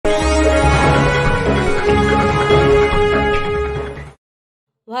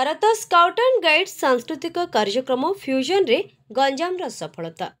Bharat scout and guide सांस्कृतिक कार्यक्रम fusion रे गंजाम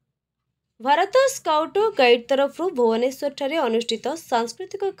सफलता। भारत स्काउट गाइड तरफ भुवनेश्वर ठारे अनुष्ठित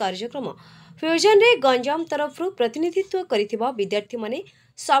सांस्कृतिक कार्यक्रम फ्यूजन रे गंजाम तरफ प्रतिनिधित्व करिथिबा विद्यार्थी माने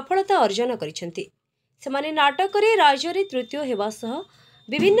सफलता अर्जन करिसेंती। सेमाने नाटक रे राज्य रे तृतीय हेबा सह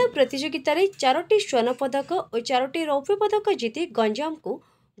विभिन्न प्रतियोगिता रे 4टी स्वर्ण पदक और 4टी रौप्य पदक जीति गंजाम को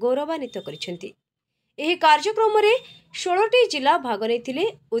गौरवान्वित करिसेंती। ଏହି କାର୍ଯ୍ୟକ୍ରମରେ 16ଟି ଜିଲ୍ଲା ଭାଗ ନେଇଥିଲେ।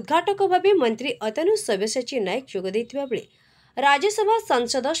 ଉଦ୍ଘାଟକ ଭାବେ ମନ୍ତ୍ରୀ ଅତନୁ ସବ୍ୟସାଚୀ ନାୟକ ଯୋଗ ଦେଇଥିବା ବେଳେ ରାଜ୍ୟସଭା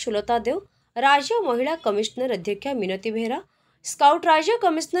ସାଂସଦ ସୁଲତା ଦେଓ, ରାଜ୍ୟ ମହିଳା କମିଶନର ଅଧ୍ୟକ୍ଷା ମିନତୀ ବେହେରା, ସ୍କାଉଟ ରାଜ୍ୟ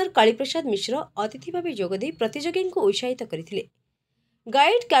କମିଶନର କାଳୀପ୍ରସାଦ ମିଶ୍ର ଅତିଥି ଭାବେ ଯୋଗ ଦେଇ ପ୍ରତିଯୋଗୀଙ୍କୁ ଉତ୍ସାହିତ କରିଥିଲେ।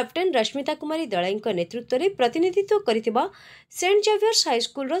 ଗାଇଡ୍ କ୍ୟାପ୍ଟେନ୍ ରଶ୍ମିତା କୁମାରୀ ଦଳାଇଙ୍କ ନେତୃତ୍ୱରେ ପ୍ରତିନିଧିତ୍ୱ କରିଥିବା ସେଣ୍ଟ ଜେଭିୟର୍ସ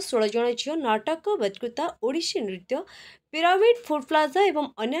ହାଇସ୍କୁଲର 16 ଜଣ ଝିଅ ନାଟକ, ବକ୍ତୃତା, ଓଡ଼ିଶୀ ନୃତ୍ୟ, ପିରାମିଡ୍, ଫୁଡ୍ ପ୍ଲାଜା ଏବଂ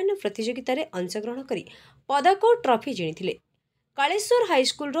ଅନ୍ୟାନ୍ୟ ପ୍ରତିଯୋଗିତାରେ ଅଂଶଗ୍ରହଣ କରି ପଦକ ଓ ଟ୍ରଫି ଜିଣିଥିଲେ। କାଳେଶ୍ୱର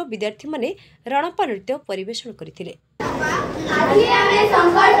ହାଇସ୍କୁଲର ବିଦ୍ୟାର୍ଥୀମାନେ ରଣପା ନୃତ୍ୟ ପରିବେଷଣ କରିଥିଲେ।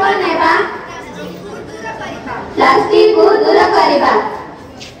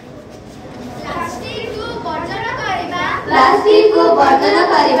 प्लास्टिक को वर्जन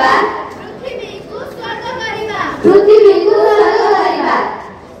करिबा, पृथ्वी को स्वर्ग करिबा,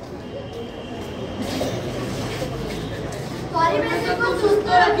 परिवेश को सुस्थ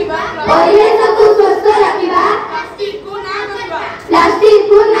रखिबा, प्लास्टिक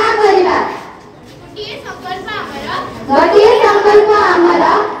को ना करिबा, गोटिए संकल्प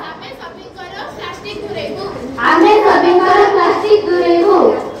हमरा, आमे सभिंकर प्लास्टिक दुरेबु,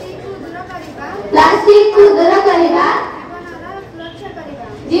 प्लास्टिक को दूर करिबा,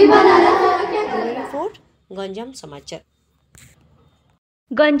 गंजाम समाचार।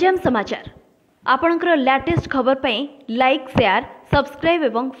 गंजाम समाचार आपणकर लेटेस्ट खबर पई लाइक, शेयर, सब्सक्राइब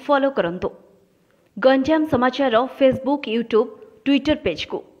एवं फॉलो करंतु। गंजाम समाचार फेसबुक, यूट्यूब, ट्विटर पेज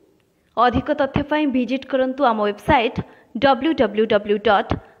को अधिक तथ्य पई विजिट करंतु आम वेबसाइट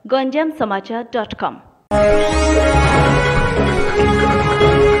www.ganjamsamachar.com।